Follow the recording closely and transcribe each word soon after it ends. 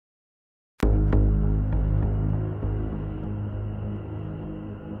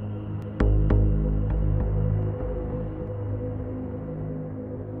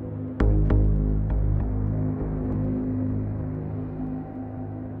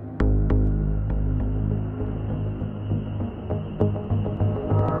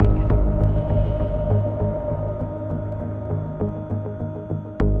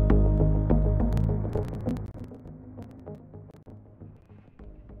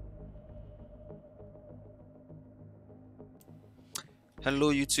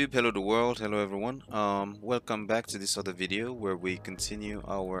Hello YouTube, hello the world, hello everyone. Welcome back to this other video where we continue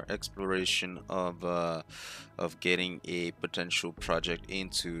our exploration of getting a potential project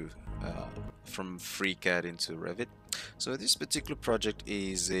into from FreeCAD into Revit. So this particular project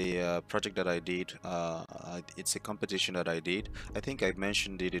is a project that I did. It's a competition that I did. I think I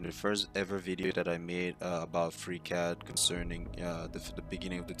mentioned it in the first ever video that I made about FreeCAD concerning the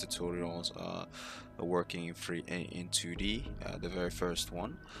beginning of the tutorials. Working in 2D, the very first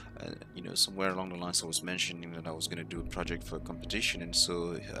one. Somewhere along the lines I was mentioning that I was going to do a project for a competition, and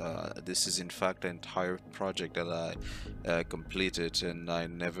so this is in fact the entire project that I completed, and I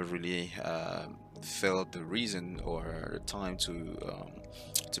never really felt the reason or the time to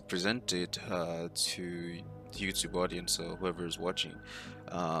present it to the YouTube audience or whoever is watching.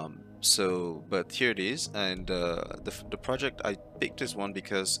 But here it is, and the project I picked this one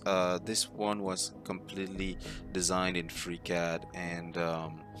because this one was completely designed in FreeCAD, and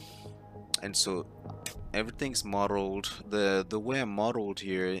so everything's modeled. The way I modeled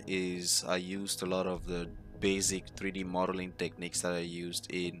here is I used a lot of the basic 3D modeling techniques that I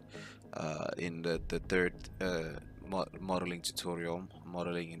used in the third modeling tutorial,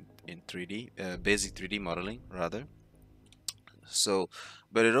 modeling in 3D, basic 3D modeling rather. So,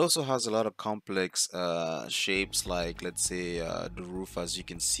 but it also has a lot of complex shapes, like let's say the roof, as you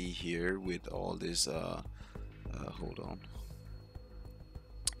can see here, with all this. Hold on,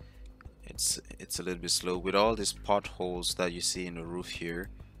 it's a little bit slow with all these potholes that you see in the roof here.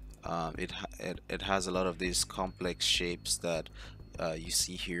 It has a lot of these complex shapes that you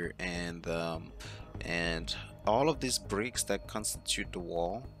see here, and all of these bricks that constitute the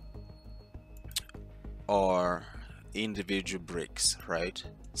wall are individual bricks, right?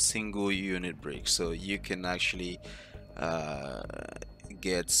 Single unit bricks. So you can actually uh,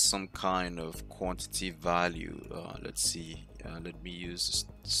 get some kind of quantity value. Let's see. Let me use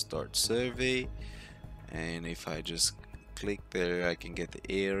start survey, and if I just click there, I can get the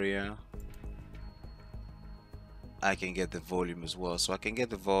area. I can get the volume as well. So I can get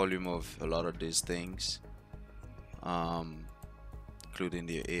the volume of a lot of these things, um, including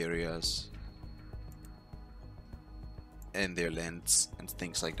the areas and their lengths and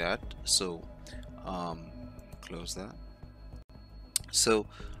things like that. So um, close that. So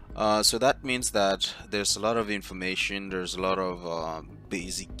so that means that there's a lot of information, there's a lot of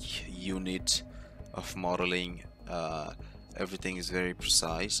basic unit of modeling. Everything is very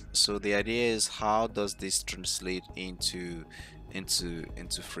precise. So the idea is, how does this translate into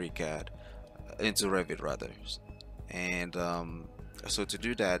FreeCAD, into Revit rather? And so to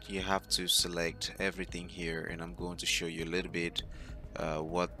do that, you have to select everything here, and I'm going to show you a little bit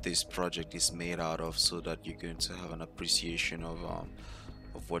what this project is made out of, so that you're going to have an appreciation of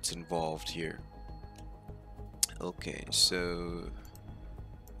what's involved here. Okay, so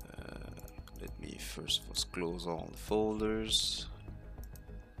let me first of all close all the folders.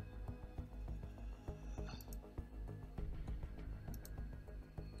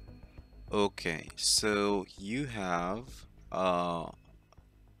 Okay, so you have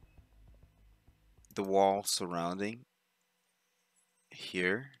the wall surrounding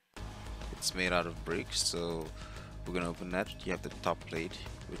here. It's made out of bricks, so we're gonna open that. You have the top plate,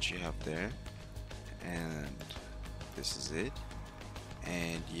 which you have there, and this is it.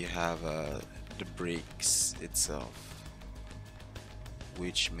 And you have the bricks itself,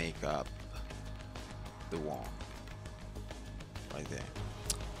 which make up the wall right there.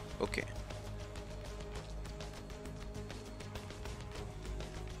 Okay.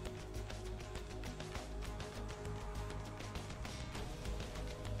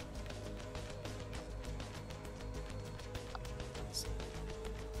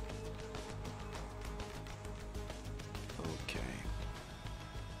 Okay.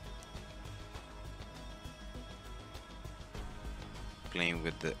 Playing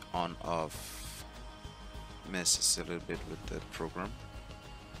with the on-off messes a little bit with the program.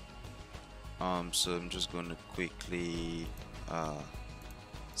 So I'm just going to quickly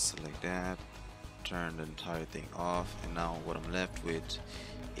select that, turn the entire thing off, and now what I'm left with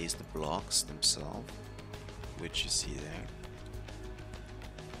is the blocks themselves, which you see there.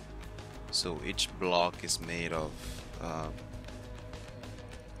 So each block is made of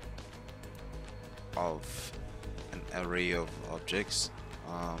an array of objects,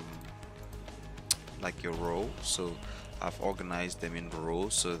 like your row. So I've organized them in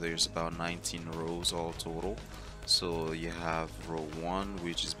rows, so there's about 19 rows all total. So you have row 1,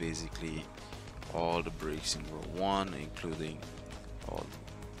 which is basically all the bricks in row 1, including all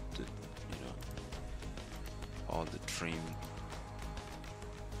the all the trim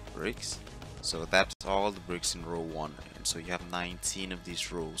bricks. So that's all the bricks in row 1, and so you have 19 of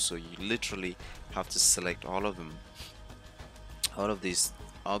these rows. So you literally have to select all of them, all of these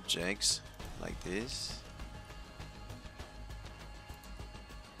objects like this.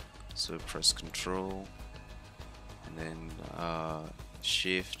 So press Control and then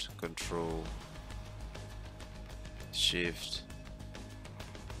Shift, Control, Shift,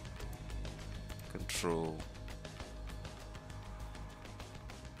 Control,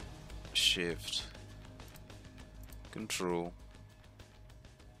 Shift, Control,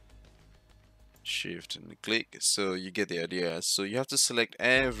 Shift, and click. So you get the idea. So you have to select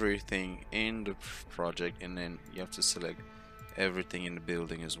everything in the project, and then you have to select everything in the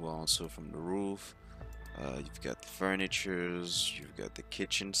building as well. So from the roof, you've got the furnitures, you've got the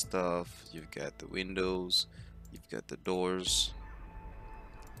kitchen stuff, you've got the windows, you've got the doors,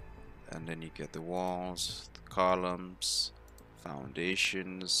 and then you get the walls, the columns,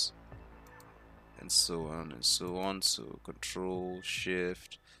 foundations, and so on and so on. So Control,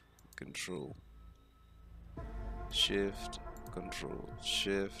 Shift, Control, Shift, Control,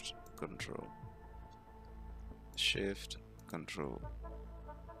 Shift, Control, Shift, Control,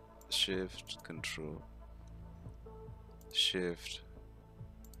 Shift, Control, Shift,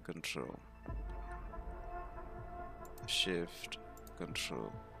 Control, Shift,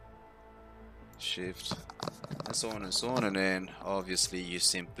 Control, Shift, and so on and so on. And then obviously you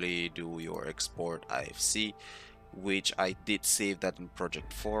simply do your export IFC, which I did save that in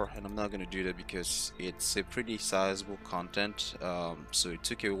project 4, and I'm not going to do that because it's a pretty sizable content, so it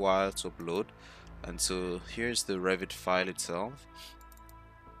took a while to upload. And so here's the Revit file itself.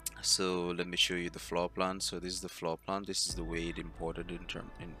 So let me show you the floor plan. So this is the floor plan. This is the way it imported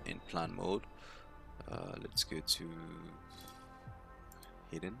in plan mode. Let's go to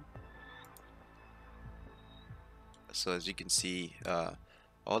hidden. So as you can see,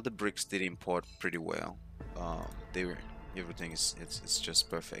 all the bricks did import pretty well. Everything is it's just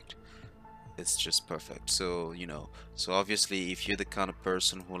perfect. It's just perfect. So so obviously if you're the kind of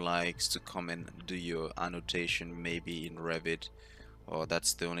person who likes to come and do your annotation maybe in Revit, or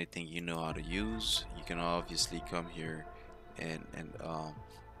that's the only thing you know how to use, you can obviously come here and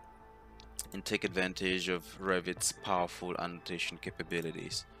take advantage of Revit's powerful annotation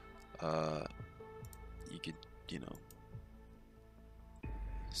capabilities. You could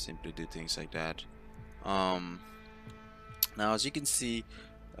simply do things like that. Now as you can see,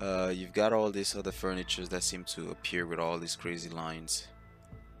 you've got all these other furnitures that seem to appear with all these crazy lines.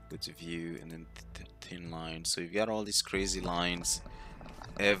 Go to view and then thin lines. So you've got all these crazy lines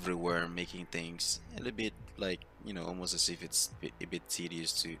everywhere, making things a little bit like almost as if it's a bit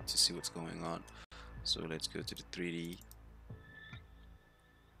tedious to see what's going on. So let's go to the 3D.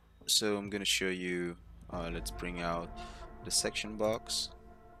 So I'm gonna show you, let's bring out the section box.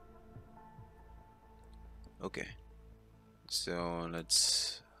 Okay, so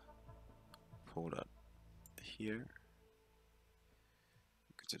let's pull that here,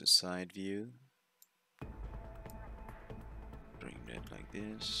 go to the side view, bring that like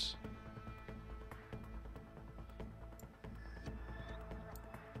this,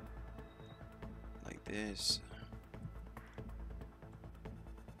 like this.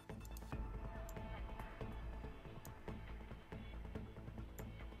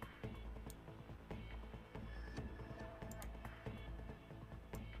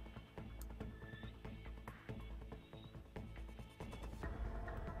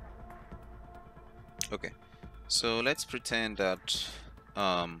 Okay, so let's pretend that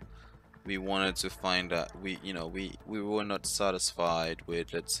we wanted to find that we were not satisfied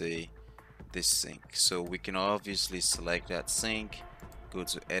with, let's say, this sink. So we can obviously select that sink, go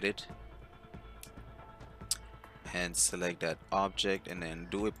to edit, and select that object, and then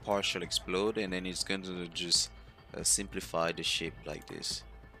do a partial explode, and then it's going to just simplify the shape like this,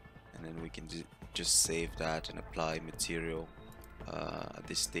 and then we can just save that and apply material at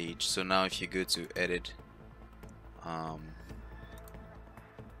this stage. So now if you go to edit,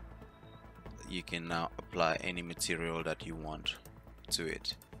 you can now apply any material that you want to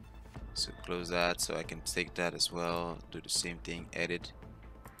it. So close that, so I can take that as well, do the same thing, edit,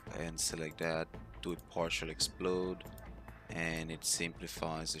 and select that, do a partial explode, and it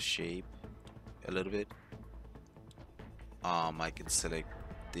simplifies the shape a little bit. I can select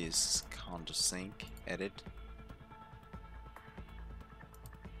this countersink, edit,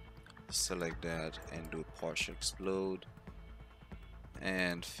 select that and do a partial explode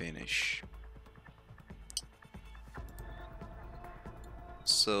and finish.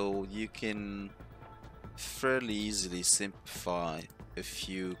 So you can fairly easily simplify a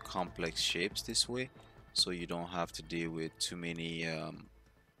few complex shapes this way, so you don't have to deal with too many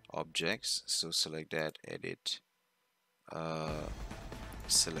objects. So select that, edit,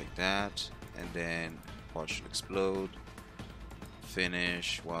 select that, and then partial explode,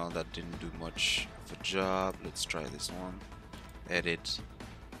 finish. Well, that didn't do much of a job. Let's try this one, edit,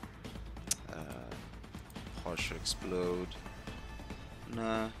 partial explode.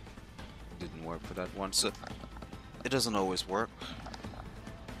 Nah, didn't work for that one. So it doesn't always work.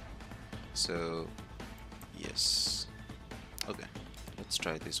 So yes, okay, let's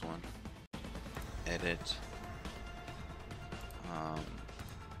try this one, edit,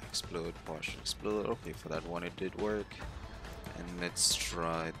 explode, partial explode. Okay, for that one it did work. And let's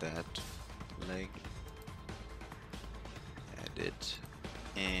try that leg, edit,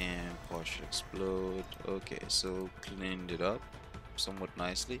 and partial explode. Okay, so cleaned it up somewhat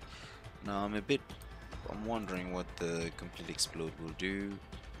nicely. Now I'm wondering what the complete explode will do.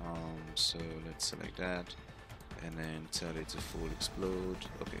 So let's select that and then tell it to full explode.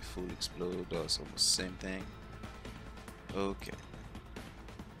 Okay, full explode does almost the same thing. Okay,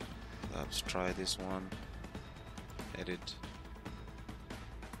 let's try this one, edit,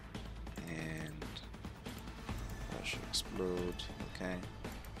 and partial explode. Okay,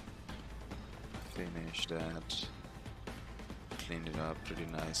 finish that, cleaned it up pretty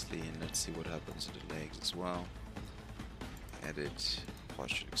nicely, and let's see what happens to the legs as well. Edit,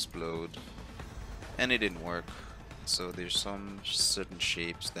 partial explode, and it didn't work. So there's some certain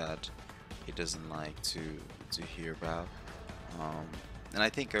shapes that it doesn't like to hear about. And I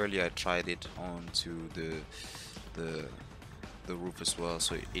think earlier I tried it onto the roof as well,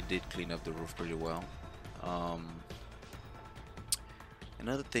 so it did clean up the roof pretty well.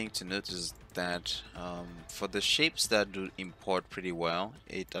 Another thing to notice is that for the shapes that do import pretty well,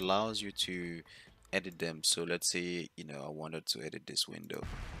 it allows you to edit them. So let's say, you know, I wanted to edit this window.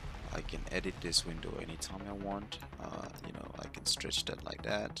 I can edit this window anytime I want. You know, I can stretch that like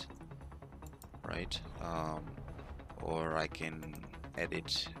that, right? Or I can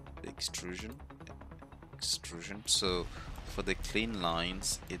edit the extrusion. So for the clean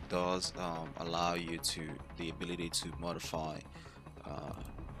lines, it does allow you the ability to modify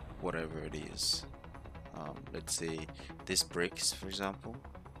whatever it is. Let's say this bricks, for example.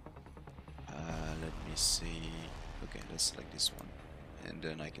 Let me see. Okay, let's select this one, and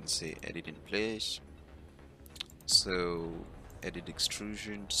then I can say edit in place. So edit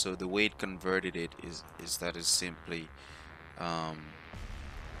extrusion. So the way it converted it is that it simply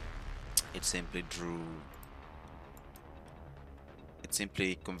it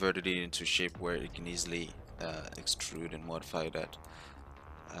simply converted it into shape where it can easily extrude and modify that,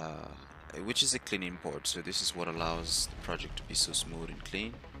 which is a clean import. So this is what allows the project to be so smooth and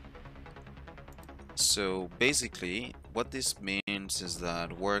clean. So basically what this means is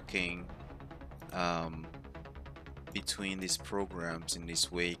that working between these programs in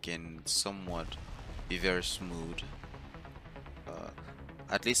this way can somewhat be very smooth.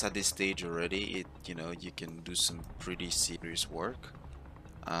 At least at this stage already, you know, you can do some pretty serious work.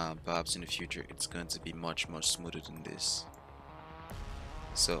 Perhaps in the future it's going to be much smoother than this.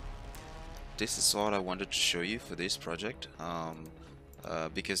 So this is all I wanted to show you for this project,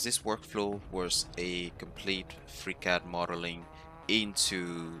 because this workflow was a complete FreeCAD modeling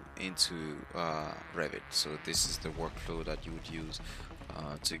into Revit. So this is the workflow that you would use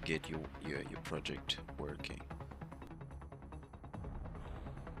to get your project working.